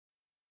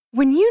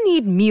When you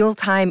need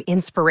mealtime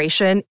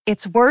inspiration,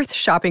 it's worth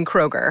shopping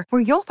Kroger,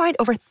 where you'll find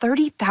over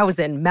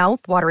 30,000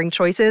 mouth-watering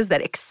choices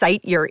that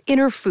excite your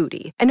inner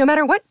foodie. And no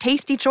matter what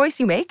tasty choice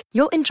you make,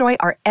 you'll enjoy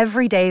our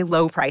everyday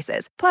low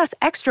prices, plus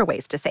extra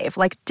ways to save,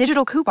 like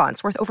digital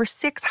coupons worth over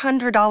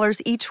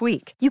 $600 each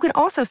week. You can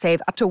also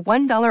save up to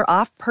 $1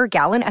 off per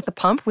gallon at the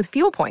pump with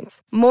fuel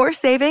points. More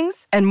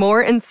savings and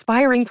more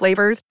inspiring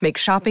flavors make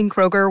shopping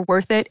Kroger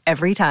worth it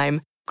every time.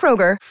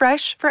 Kroger,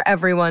 fresh for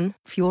everyone.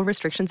 Fuel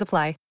restrictions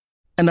apply.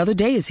 Another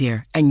day is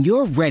here, and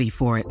you're ready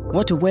for it.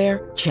 What to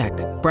wear? Check.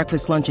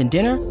 Breakfast, lunch, and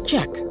dinner?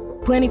 Check.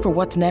 Planning for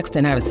what's next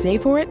and how to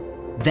save for it?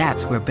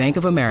 That's where Bank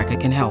of America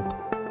can help.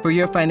 For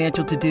your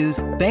financial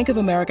to-dos, Bank of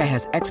America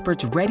has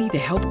experts ready to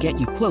help get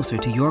you closer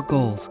to your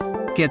goals.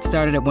 Get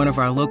started at one of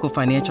our local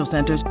financial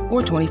centers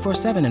or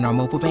 24/7 in our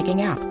mobile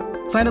banking app.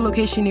 Find a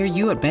location near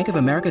you at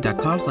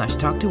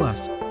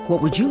bankofamerica.com/talktous. What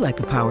would you like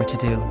the power to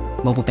do?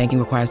 Mobile banking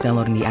requires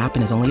downloading the app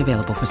and is only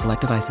available for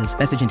select devices.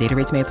 Message and data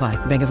rates may apply.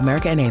 Bank of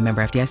America N.A.,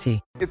 member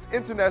FDIC. It's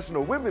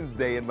International Women's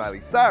Day and Miley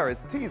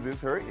Cyrus teases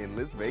her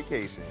endless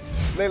vacation.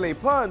 Lele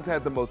Pons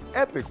had the most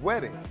epic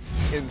wedding.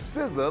 And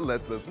SZA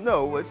lets us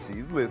know what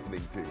she's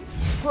listening to.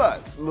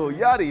 Plus, Lil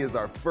Yachty is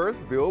our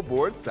first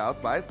Billboard South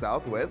by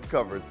Southwest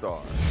cover star.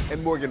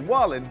 And Morgan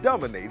Wallen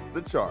dominates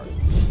the chart.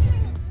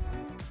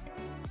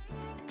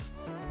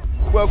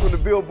 Welcome to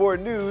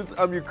Billboard News.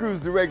 I'm your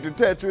cruise director,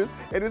 Tetris,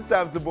 and it's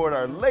time to board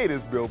our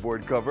latest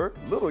Billboard cover,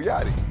 Lil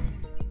Yachty.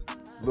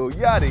 Lil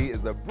Yachty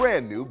is a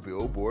brand new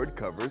Billboard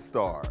cover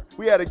star.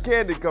 We had a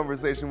candid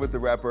conversation with the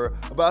rapper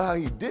about how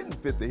he didn't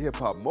fit the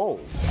hip-hop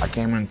mold. I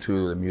came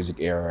into the music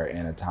era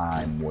in a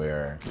time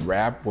where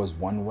rap was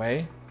one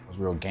way. It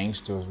was real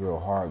gangster, it was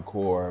real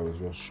hardcore, it was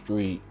real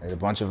street. And a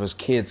bunch of us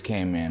kids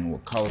came in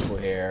with colorful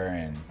hair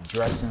and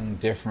dressing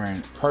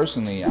different.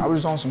 Personally, I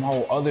was on some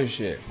whole other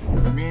shit.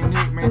 Me and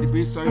Nick made the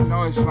beat, so you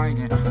know it's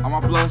slanging. On my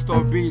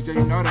Bloodstore beats, yeah,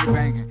 you know they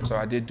banging. So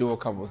I did do a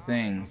couple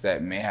things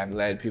that may have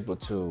led people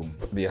to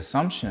the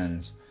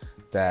assumptions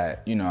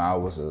that, you know, I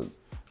was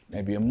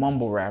maybe a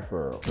mumble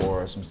rapper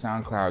or some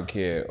SoundCloud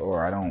kid,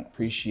 or I don't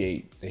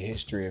appreciate the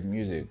history of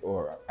music,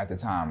 or at the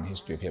time,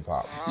 history of hip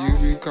hop. You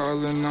be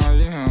calling all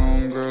your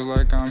homegirls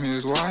like I'm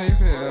his wife,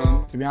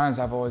 hell. To be honest,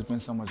 I've always been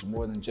so much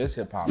more than just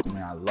hip hop. I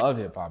mean, I love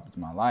hip hop, it's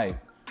my life.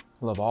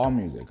 I love all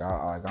music.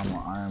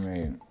 I'm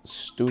a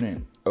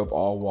student of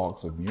all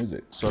walks of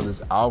music. So this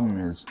album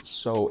is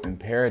so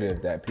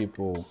imperative that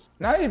people,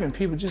 not even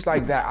people, just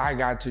like that, I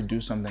got to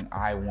do something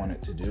I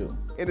wanted to do.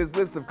 And his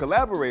list of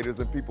collaborators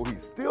and people he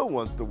still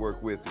wants to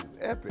work with is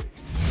epic.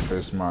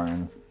 Chris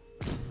Martin,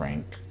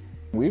 Frank.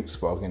 We've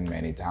spoken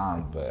many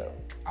times, but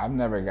I've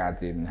never got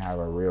to even have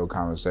a real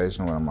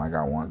conversation with him like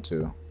I want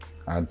to.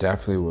 I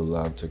definitely would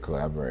love to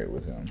collaborate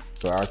with him.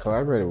 So I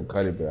collaborated with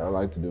Cudi, but I'd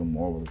like to do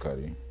more with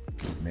Cudi.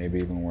 Maybe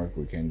even work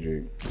with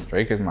Kendrick.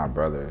 Drake is my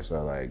brother,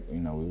 so like,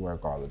 you know, we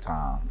work all the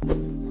time.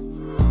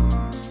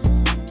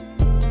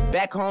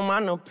 Back home,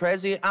 I'm no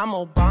president, I'm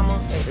Obama.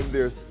 And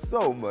there's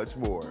so much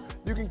more.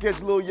 You can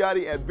catch Lil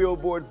Yachty at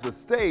Billboard's The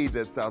Stage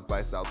at South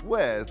by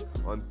Southwest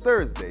on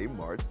Thursday,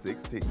 March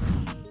 16th.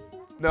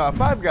 Now, if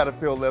I've got a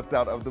feel left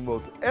out of the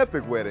most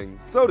epic wedding,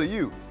 so do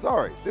you.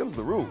 Sorry, them's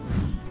the rules.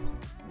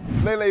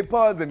 Lele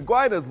Pons and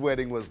Gwyna's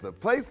wedding was the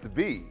place to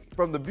be.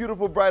 From the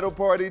beautiful bridal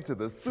party to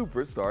the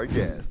superstar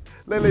guests,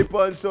 Lele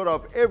Pons showed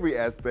off every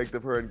aspect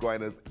of her and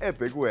Gwyna's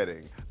epic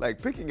wedding, like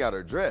picking out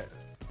her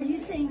dress. Are you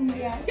saying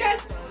yes?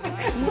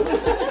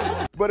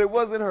 Yes! But it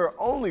wasn't her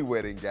only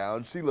wedding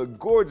gown. She looked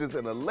gorgeous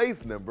in a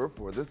lace number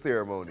for the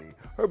ceremony.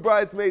 Her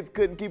bridesmaids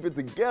couldn't keep it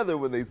together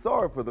when they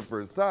saw her for the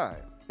first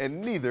time.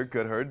 And neither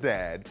could her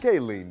dad,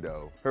 Kayleen,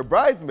 though. Her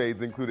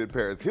bridesmaids included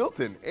Paris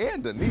Hilton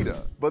and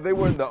Anita, but they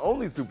weren't the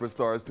only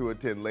superstars to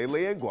attend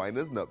Lele and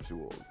Gwyna's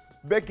nuptials.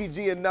 Becky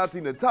G and Nati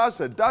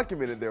Natasha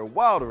documented their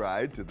wild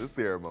ride to the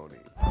ceremony.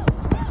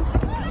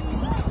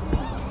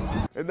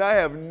 And I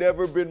have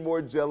never been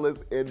more jealous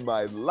in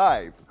my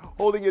life.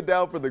 Holding it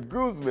down for the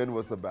groomsmen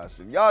was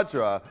Sebastian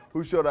Yatra,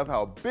 who showed off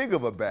how big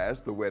of a bash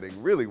the wedding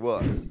really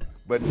was.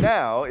 But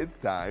now it's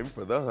time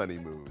for the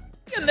honeymoon.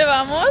 ¿Dónde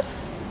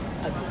vamos?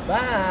 A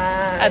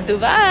Dubai. A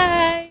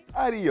Dubai.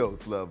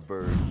 Adios,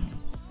 lovebirds.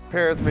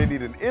 Paris may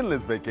need an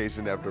endless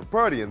vacation after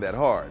partying that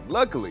hard.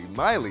 Luckily,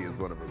 Miley is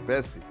one of her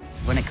besties.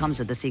 When it comes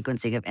to the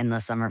sequencing of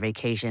Endless Summer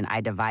Vacation,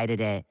 I divided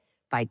it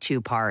by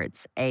two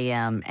parts,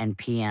 AM and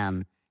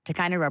PM, to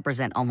kind of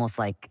represent almost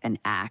like an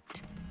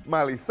act.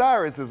 Miley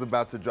Cyrus is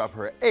about to drop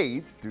her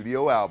 8th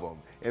studio album,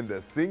 and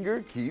the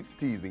singer keeps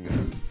teasing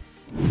us.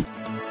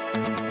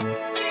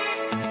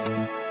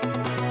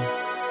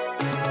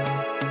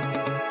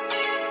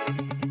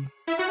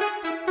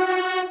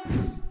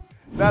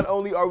 Not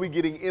only are we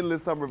getting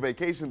Endless Summer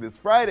Vacation this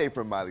Friday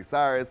from Miley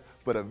Cyrus,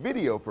 but a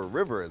video for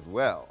River as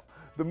well.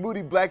 The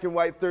moody black and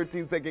white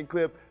 13-second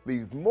clip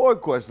leaves more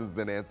questions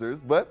than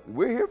answers, but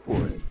we're here for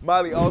it.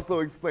 Miley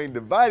also explained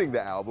dividing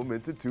the album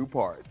into two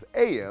parts,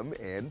 AM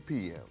and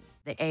PM.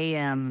 The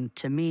AM,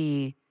 to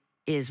me,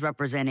 is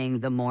representing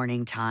the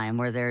morning time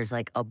where there's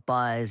like a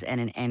buzz and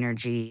an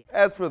energy.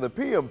 As for the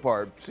PM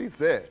part, she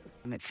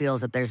says, It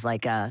feels that there's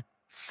like a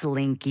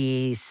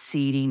slinky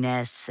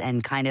seediness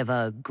and kind of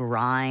a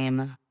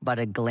grime, but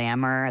a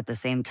glamour at the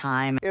same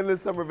time.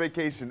 Endless Summer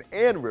Vacation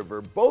and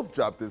River both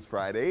dropped this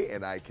Friday,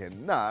 and I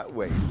cannot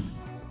wait.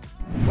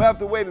 We'll have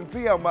to wait and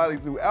see how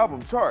Miley's new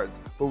album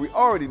charts, but we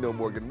already know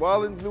Morgan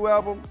Wallen's new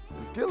album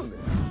is killing it.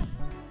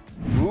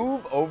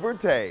 Move over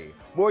Tay.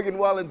 Morgan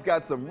Wallen's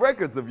got some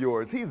records of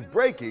yours he's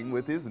breaking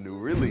with his new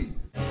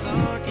release.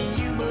 Can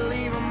you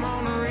believe I'm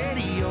on the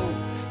radio?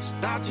 Just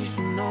thought you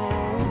should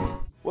know.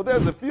 Well,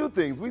 there's a few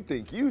things we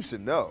think you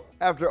should know.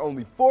 After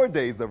only 4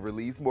 days of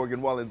release,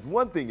 Morgan Wallen's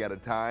One Thing at a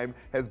Time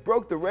has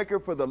broke the record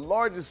for the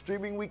largest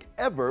streaming week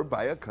ever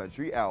by a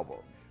country album.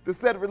 The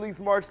set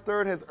released March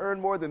 3rd has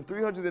earned more than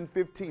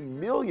 315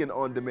 million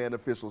on-demand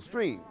official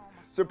streams,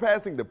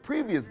 surpassing the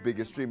previous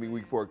biggest streaming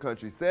week for a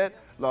country set,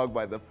 logged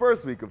by the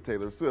first week of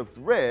Taylor Swift's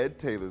Red,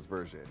 Taylor's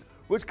version,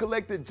 which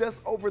collected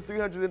just over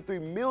 303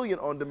 million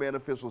on-demand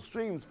official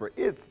streams for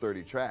its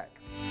 30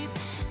 tracks.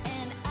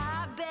 And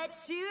I bet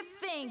you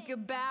think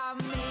about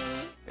me.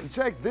 And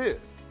check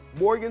this.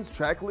 Morgan's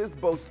track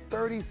list boasts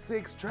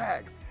 36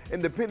 tracks,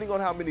 and depending on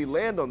how many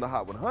land on the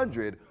Hot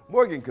 100,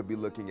 Morgan could be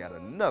looking at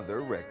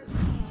another record.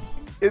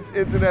 It's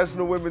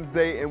International Women's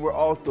Day, and we're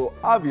also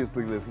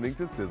obviously listening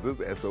to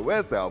SZA's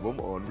SOS album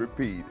on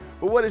repeat.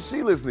 But what is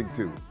she listening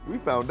to? We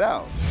found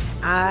out.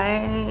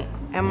 I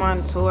am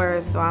on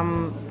tour, so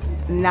I'm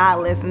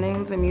not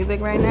listening to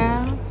music right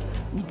now,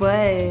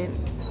 but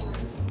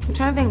I'm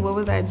trying to think, what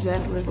was I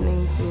just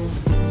listening to?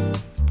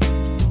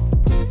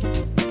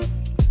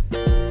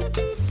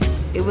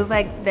 It was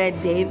like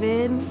that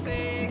David,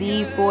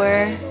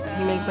 D4,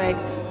 he makes like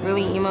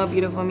really emo,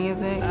 beautiful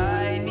music.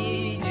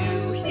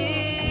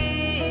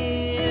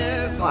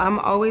 Well, I'm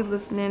always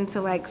listening to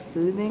like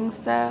soothing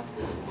stuff,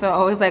 so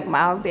always like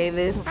Miles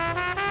Davis.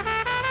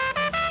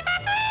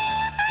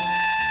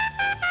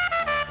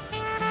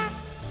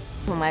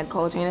 And like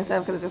Coltrane and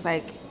stuff, because it's just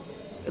like,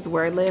 it's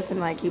wordless and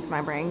like keeps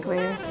my brain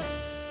clear.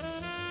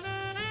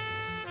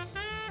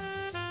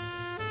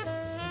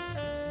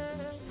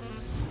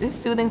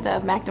 Just soothing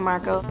stuff, Mac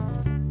DeMarco.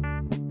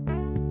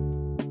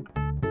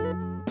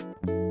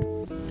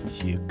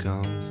 Here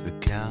comes the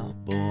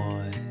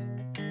cowboy.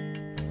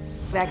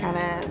 That kind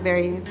of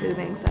very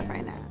soothing stuff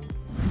right now.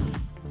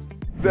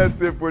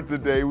 That's it for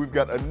today. We've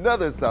got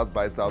another South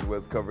by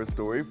Southwest cover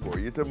story for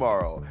you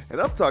tomorrow.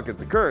 And I'm talking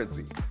to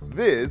Currency.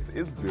 This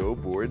is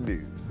Billboard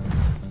News.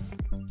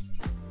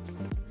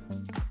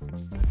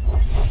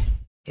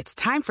 It's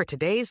time for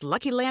today's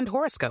Lucky Land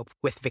horoscope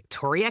with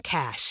Victoria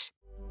Cash.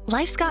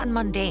 Life's gotten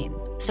mundane,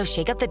 so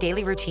shake up the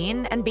daily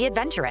routine and be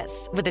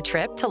adventurous with a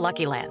trip to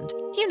Lucky Land.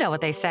 You know what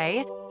they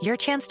say, your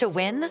chance to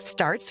win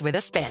starts with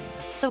a spin.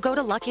 So go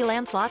to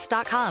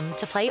LuckyLandSlots.com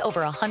to play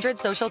over 100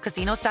 social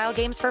casino-style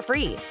games for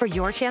free for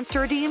your chance to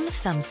redeem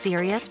some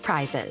serious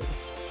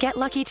prizes. Get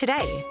lucky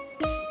today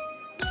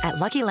at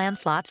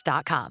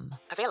LuckyLandSlots.com.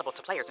 Available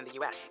to players in the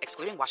U.S.,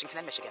 excluding Washington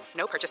and Michigan.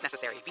 No purchase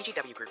necessary.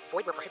 VGW Group.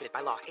 Void where prohibited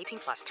by law.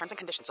 18+. Terms and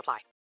conditions apply.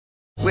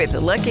 With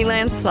the Lucky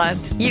Land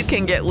Slots, you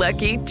can get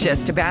lucky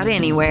just about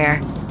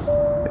anywhere.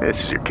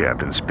 This is your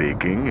captain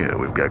speaking.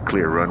 We've got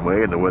clear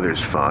runway and the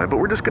weather's fine, but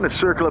we're just going to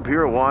circle up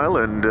here a while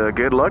and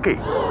get lucky.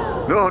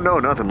 No,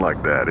 nothing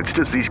like that. It's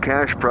just these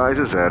cash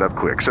prizes add up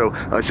quick. So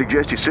I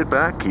suggest you sit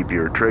back, keep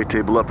your tray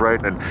table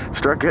upright, and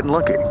start getting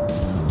lucky.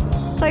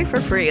 Play for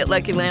free at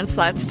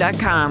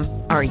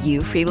LuckyLandSlots.com. Are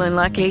you feeling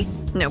lucky?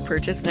 No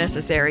purchase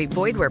necessary.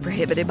 Void where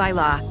prohibited by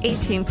law.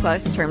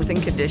 18+ terms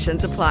and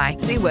conditions apply.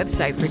 See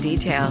website for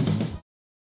details.